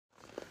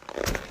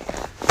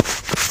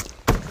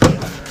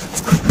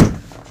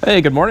Hey,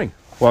 good morning.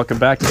 Welcome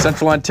back to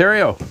Central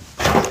Ontario.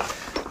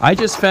 I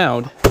just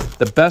found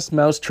the best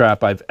mouse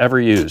trap I've ever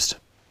used.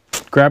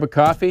 Grab a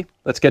coffee,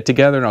 let's get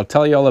together and I'll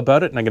tell you all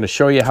about it, and I'm going to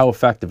show you how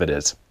effective it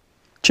is.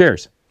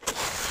 Cheers.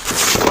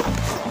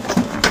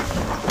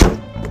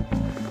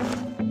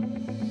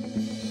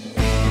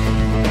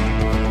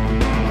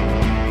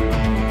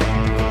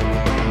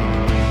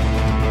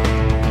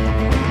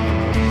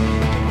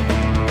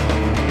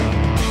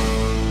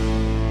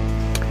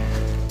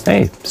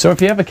 Hey, so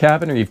if you have a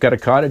cabin or you've got a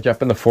cottage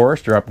up in the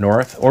forest or up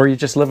north, or you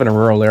just live in a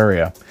rural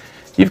area,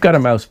 you've got a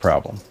mouse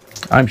problem.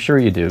 I'm sure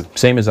you do,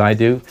 same as I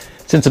do.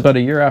 Since about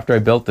a year after I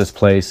built this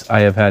place,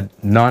 I have had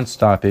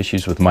non-stop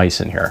issues with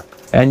mice in here.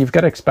 And you've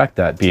got to expect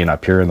that being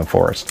up here in the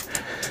forest.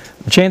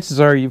 The chances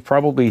are you've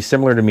probably,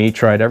 similar to me,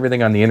 tried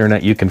everything on the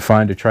internet you can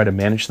find to try to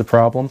manage the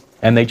problem,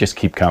 and they just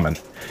keep coming.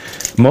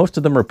 Most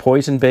of them are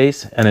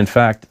poison-based, and in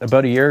fact,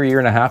 about a year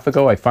and a half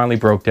ago, I finally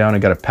broke down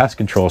and got a pest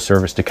control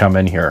service to come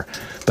in here.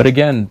 But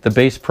again, the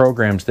base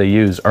programs they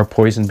use are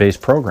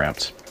poison-based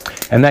programs.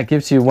 And that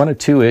gives you one of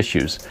two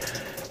issues.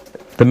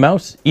 The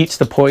mouse eats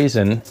the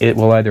poison, it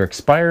will either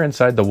expire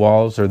inside the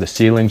walls or the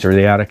ceilings or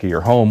the attic of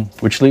your home,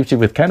 which leaves you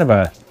with kind of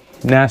a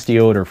nasty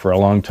odor for a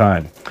long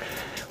time.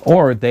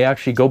 Or they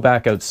actually go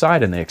back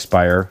outside and they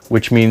expire,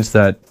 which means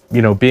that,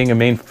 you know, being a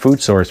main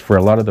food source for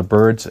a lot of the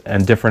birds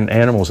and different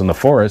animals in the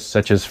forest,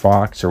 such as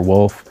fox or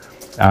wolf,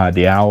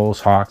 the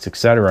owls, hawks,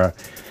 etc.,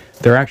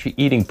 they're actually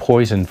eating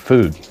poison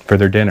food for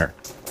their dinner.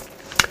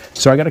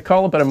 So I got a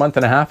call about a month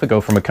and a half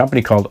ago from a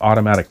company called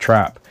Automatic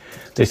Trap.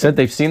 They said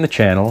they've seen the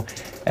channel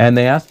and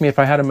they asked me if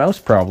I had a mouse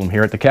problem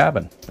here at the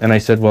cabin. And I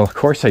said, well, of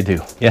course I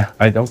do. Yeah,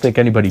 I don't think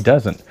anybody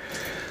doesn't.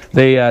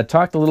 They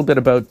talked a little bit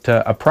about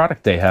a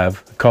product they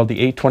have called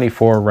the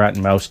A24 rat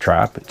and mouse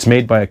trap. It's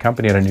made by a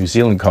company out of New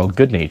Zealand called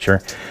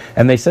Goodnature,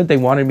 and they said they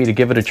wanted me to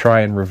give it a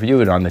try and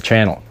review it on the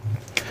channel.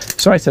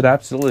 So I said,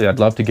 absolutely, I'd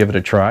love to give it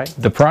a try.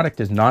 The product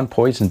is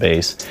non-poison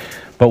based,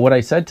 but what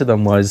I said to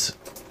them was,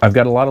 I've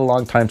got a lot of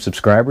long-time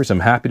subscribers.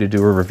 I'm happy to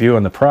do a review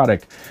on the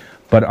product,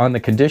 but on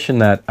the condition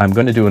that I'm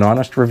going to do an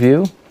honest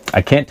review.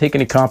 I can't take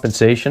any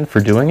compensation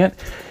for doing it,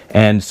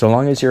 and so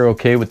long as you're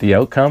okay with the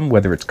outcome,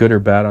 whether it's good or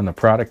bad on the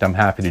product, I'm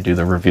happy to do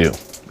the review.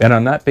 And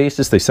on that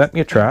basis, they sent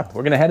me a trap.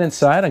 We're going to head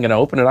inside, I'm going to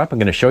open it up, I'm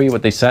going to show you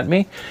what they sent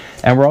me,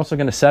 and we're also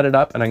going to set it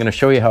up, and I'm going to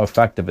show you how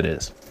effective it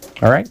is.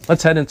 All right,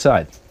 let's head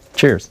inside.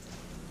 Cheers.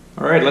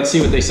 All right, let's see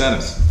what they sent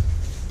us.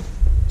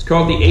 It's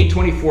called the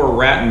A24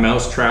 Rat and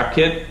Mouse Trap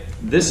Kit.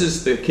 This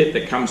is the kit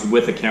that comes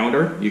with a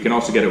counter. You can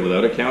also get it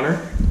without a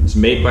counter. It's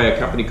made by a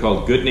company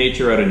called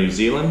Goodnature out of New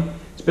Zealand.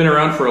 It's been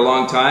around for a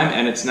long time,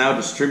 and it's now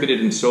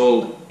distributed and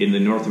sold in the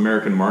North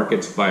American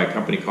markets by a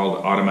company called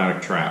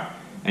Automatic Trap.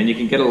 And you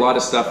can get a lot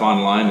of stuff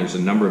online. There's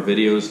a number of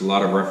videos, a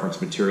lot of reference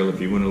material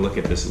if you want to look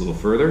at this a little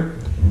further.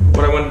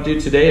 What I want to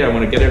do today, I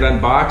want to get it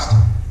unboxed,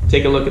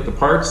 take a look at the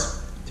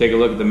parts, take a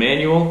look at the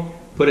manual,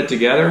 put it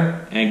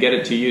together, and get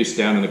it to use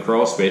down in the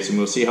crawl space, and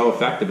we'll see how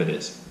effective it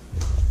is.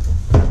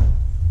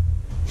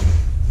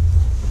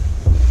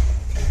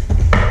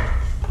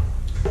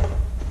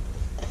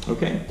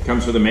 Okay,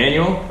 comes with a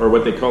manual, or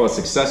what they call a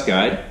success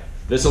guide.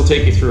 This will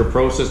take you through a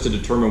process to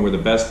determine where the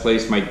best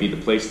place might be to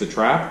place the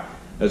trap,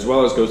 as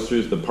well as goes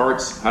through the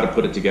parts, how to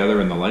put it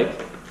together and the like.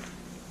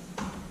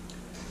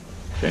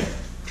 Okay,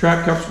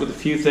 trap comes with a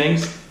few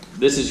things.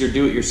 This is your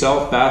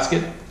do-it-yourself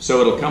basket, so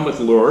it'll come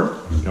with lure.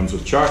 It comes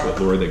with chocolate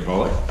lure, they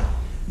call it.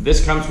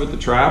 This comes with the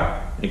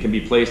trap and can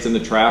be placed in the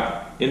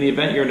trap. In the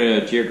event you're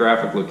in a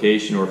geographic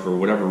location, or for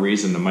whatever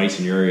reason the mice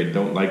in your area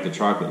don't like the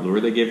chocolate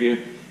lure they give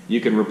you, you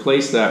can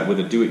replace that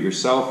with a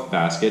do-it-yourself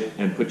basket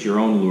and put your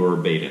own lure or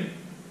bait in.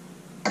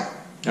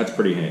 That's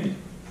pretty handy.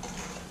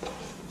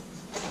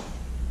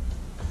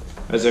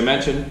 As I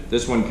mentioned,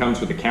 this one comes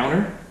with a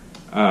counter.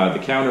 The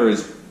counter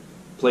is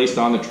placed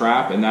on the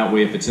trap, and that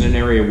way if it's in an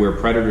area where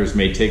predators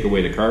may take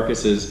away the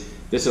carcasses,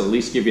 this will at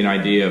least give you an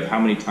idea of how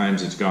many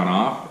times it's gone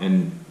off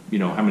and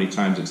how many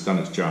times it's done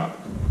its job.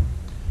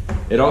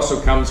 It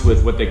also comes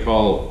with what they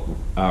call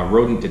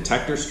rodent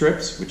detector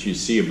strips, which you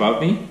see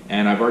above me,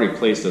 and I've already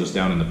placed those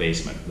down in the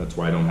basement. That's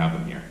why I don't have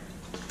them here.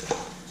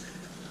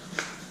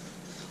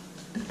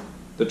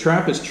 The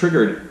trap is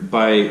triggered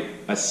by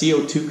a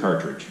CO2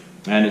 cartridge,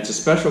 and it's a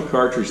special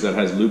cartridge that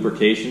has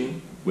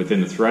lubrication within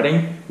the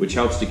threading, which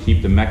helps to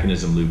keep the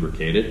mechanism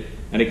lubricated,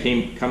 and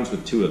it comes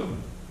with two of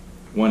them.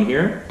 One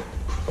here,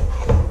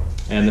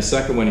 and the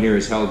second one here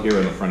is held here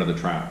in the front of the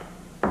trap.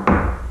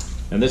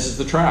 And this is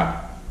the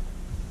trap.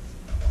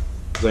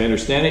 As I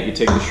understand it, you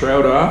take the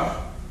shroud off,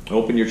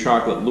 open your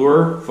chocolate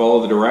lure,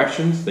 follow the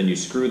directions, then you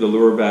screw the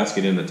lure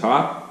basket in the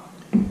top.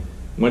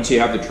 Once you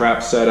have the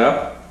trap set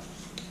up,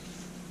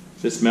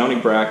 this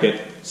mounting bracket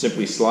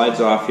simply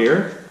slides off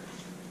here.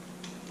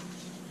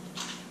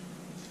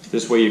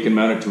 This way you can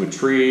mount it to a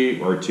tree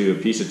or to a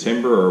piece of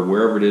timber or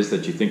wherever it is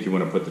that you think you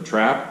want to put the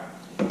trap.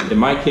 In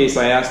my case,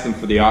 I asked them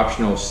for the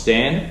optional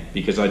stand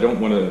because I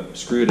don't want to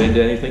screw it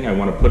into anything. I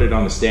want to put it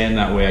on the stand,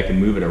 that way I can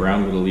move it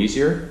around a little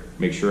easier.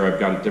 Make sure I've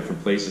got it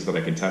different places that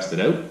I can test it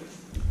out.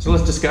 So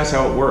let's discuss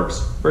how it works.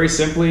 Very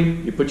simply,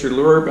 you put your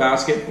lure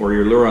basket or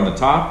your lure on the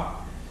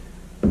top,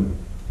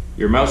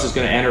 Your mouse is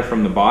going to enter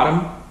from the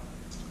bottom.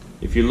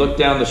 If you look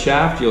down the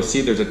shaft, you'll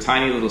see there's a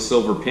tiny little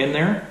silver pin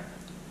there.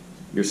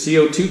 Your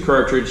CO2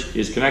 cartridge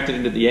is connected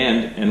into the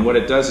end, and what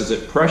it does is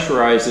it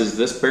pressurizes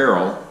this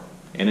barrel,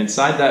 and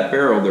inside that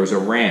barrel there's a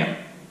ram.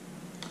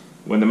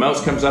 When the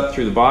mouse comes up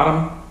through the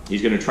bottom,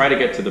 he's going to try to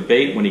get to the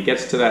bait. When he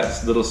gets to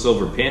that little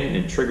silver pin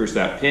and triggers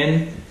that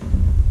pin,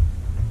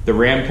 the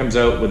ram comes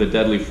out with a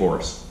deadly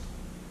force.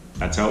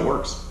 That's how it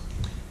works.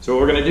 So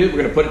what we're going to do, we're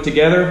going to put it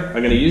together.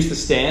 I'm going to use the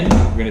stand.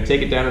 We're going to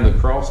take it down into the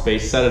crawl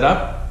space, set it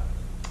up,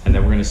 and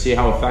then we're going to see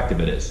how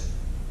effective it is.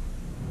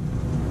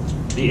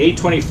 The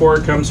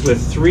A24 comes with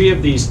 3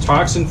 of these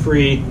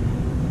toxin-free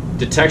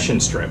detection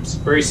strips.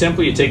 Very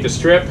simple, you take the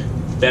strip,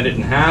 bend it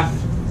in half,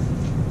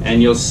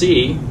 and you'll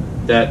see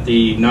that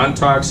the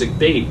non-toxic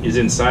bait is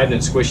inside and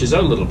it squishes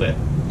out a little bit.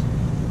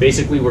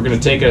 Basically, we're going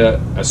to take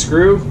a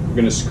screw, we're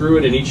going to screw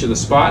it in each of the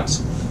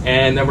spots,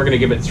 and then we're going to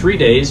give it 3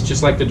 days,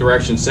 just like the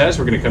direction says.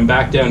 We're going to come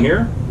back down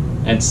here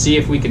and see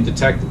if we can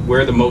detect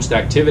where the most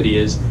activity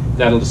is.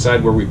 That'll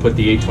decide where we put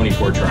the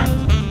A24 trap.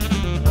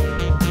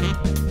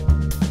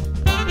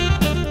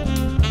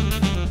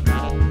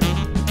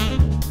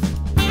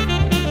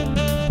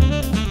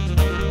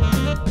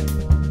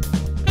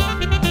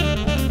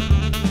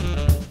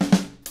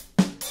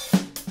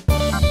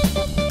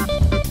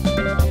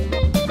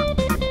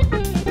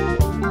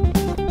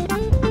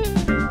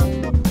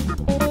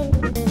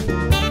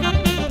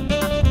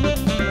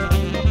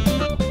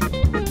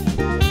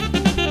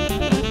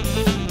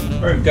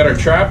 Alright, we've got our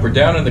trap. We're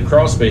down in the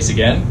crawl space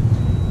again.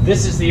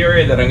 This is the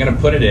area that I'm going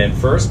to put it in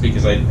first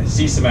because I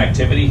see some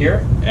activity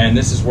here, and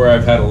this is where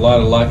I've had a lot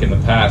of luck in the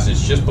past.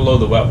 It's just below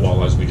the wet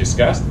wall, as we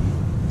discussed.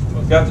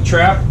 We've got the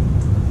trap.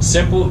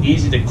 Simple,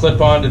 easy to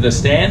clip onto the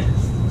stand.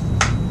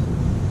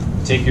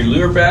 Take your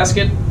lure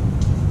basket.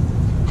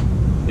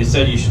 They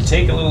said you should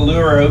take a little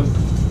lure out,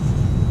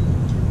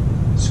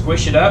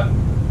 squish it up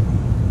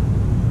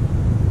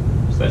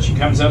so that she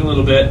comes out a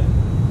little bit,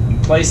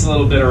 and place a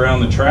little bit around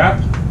the trap,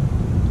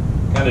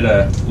 kind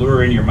of to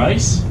lure in your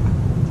mice.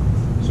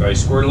 So I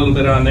squirt a little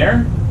bit on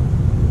there.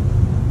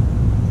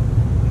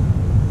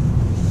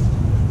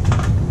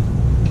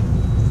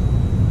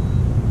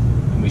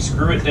 And we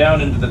screw it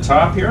down into the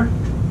top here.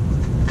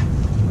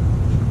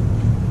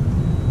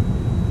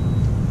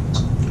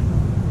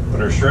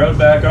 Put our shroud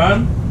back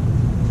on.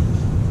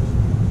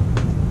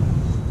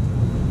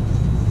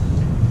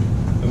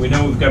 And we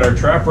know we've got our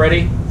trap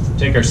ready.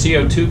 Take our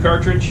CO2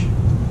 cartridge,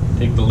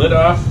 take the lid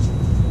off.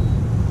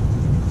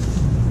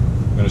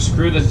 I'm going to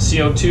screw the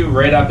CO2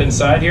 right up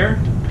inside here.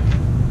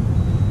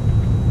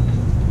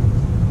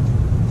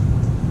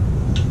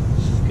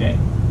 Okay.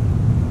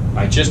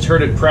 I just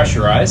heard it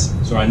pressurize,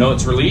 so I know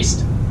it's released.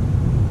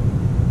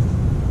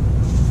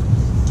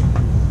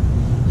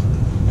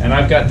 And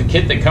I've got the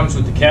kit that comes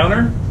with the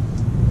counter.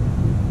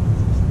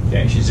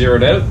 Okay, she's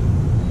zeroed out.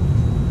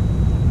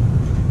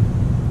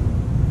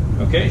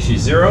 Okay, she's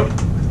zeroed.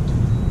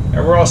 And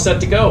we're all set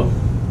to go.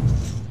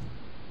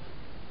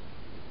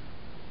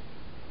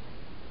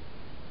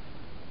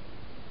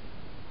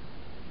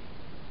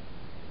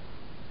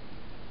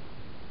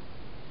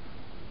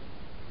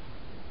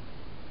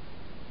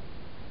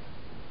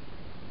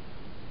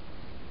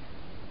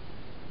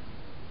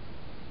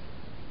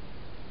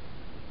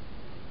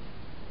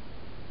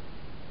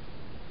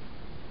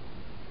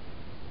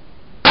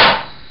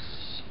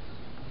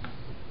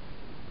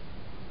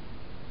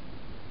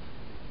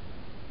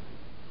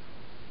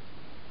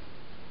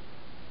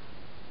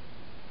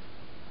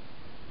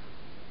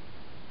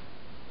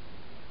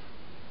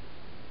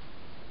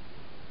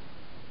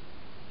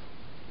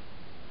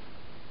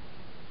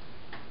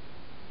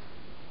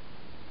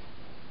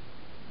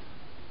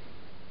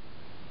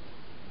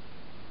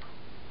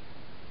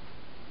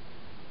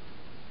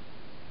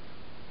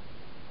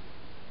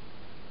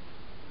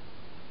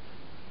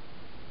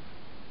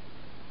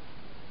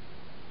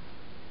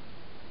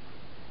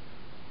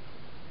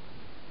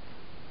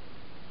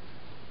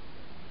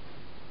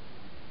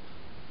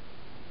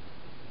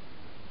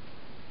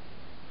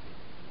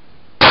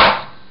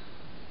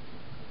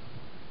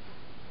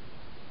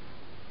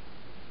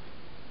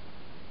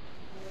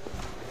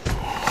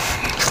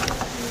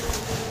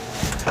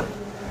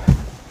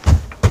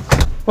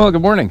 Well,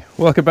 good morning.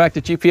 Welcome back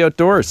to GP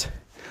Outdoors.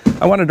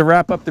 I wanted to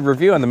wrap up the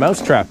review on the mouse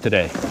trap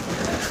today.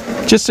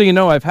 Just so you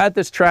know, I've had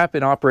this trap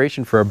in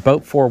operation for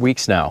about 4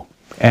 weeks now,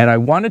 and I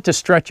wanted to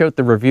stretch out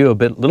the review a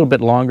little bit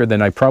longer than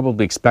I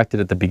probably expected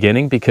at the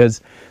beginning,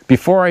 because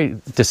before I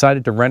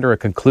decided to render a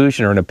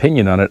conclusion or an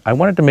opinion on it, I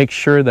wanted to make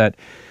sure that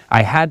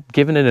I had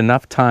given it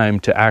enough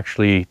time to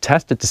actually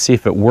test it to see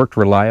if it worked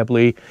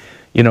reliably.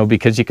 You know,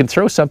 because you can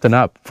throw something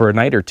up for a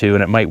night or two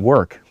and it might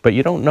work, but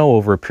you don't know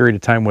over a period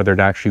of time whether it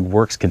actually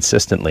works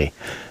consistently.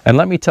 And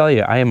let me tell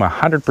you, I am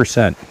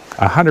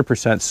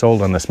 100%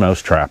 sold on this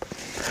mouse trap.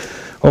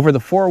 Over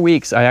the 4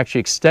 weeks, I actually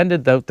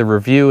extended out the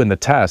review and the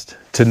test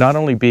to not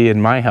only be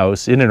in my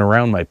house, in and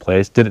around my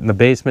place, did it in the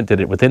basement, did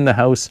it within the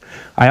house.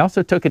 I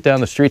also took it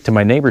down the street to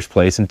my neighbor's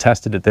place and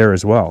tested it there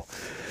as well.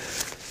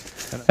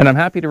 And I'm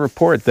happy to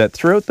report that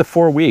throughout the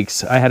 4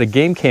 weeks, I had a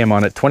game cam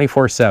on it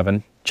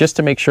 24/7, just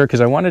to make sure,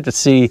 because I wanted to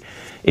see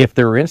if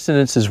there were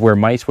incidences where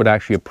mice would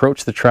actually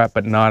approach the trap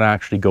but not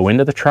actually go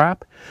into the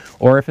trap,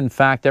 or if in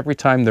fact every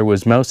time there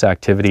was mouse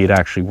activity it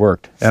actually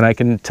worked. And I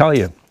can tell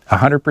you,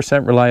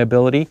 100%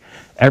 reliability.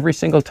 Every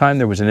single time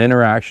there was an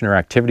interaction or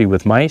activity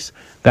with mice,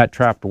 that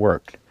trap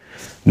worked.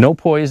 No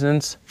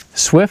poisons,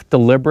 swift,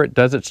 deliberate,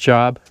 does its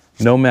job,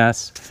 no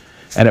mess,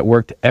 and it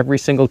worked every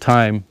single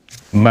time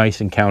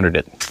mice encountered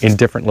it in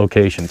different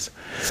locations.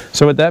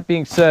 So with that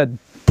being said,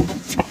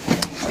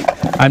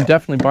 I'm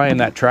definitely buying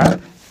that trap,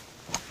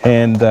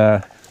 and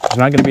there's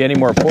not going to be any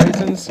more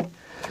poisons.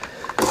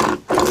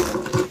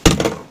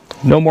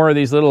 No more of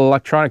these little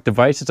electronic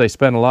devices I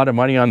spend a lot of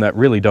money on that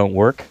really don't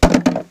work.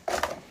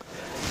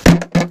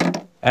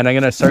 And I'm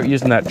going to start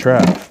using that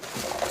trap.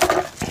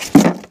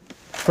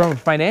 From a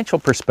financial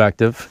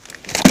perspective,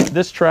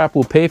 this trap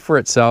will pay for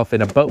itself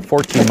in about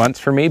 14 months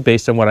for me,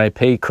 based on what I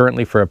pay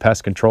currently for a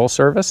pest control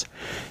service.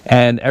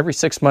 And every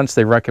 6 months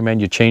they recommend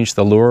you change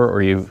the lure,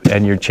 or you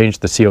change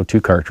the CO2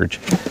 cartridge.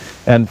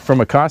 And from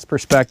a cost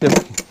perspective,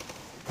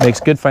 makes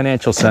good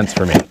financial sense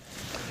for me.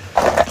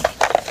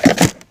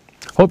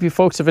 Hope you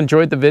folks have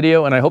enjoyed the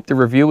video, and I hope the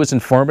review was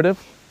informative.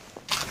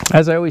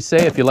 As I always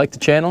say, if you like the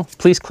channel,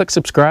 please click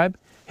subscribe,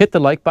 hit the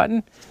like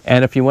button,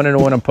 and if you want to know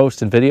when I'm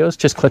posting videos,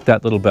 just click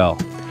that little bell.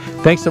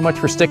 Thanks so much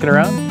for sticking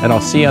around, and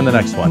I'll see you on the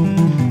next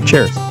one.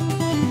 Cheers.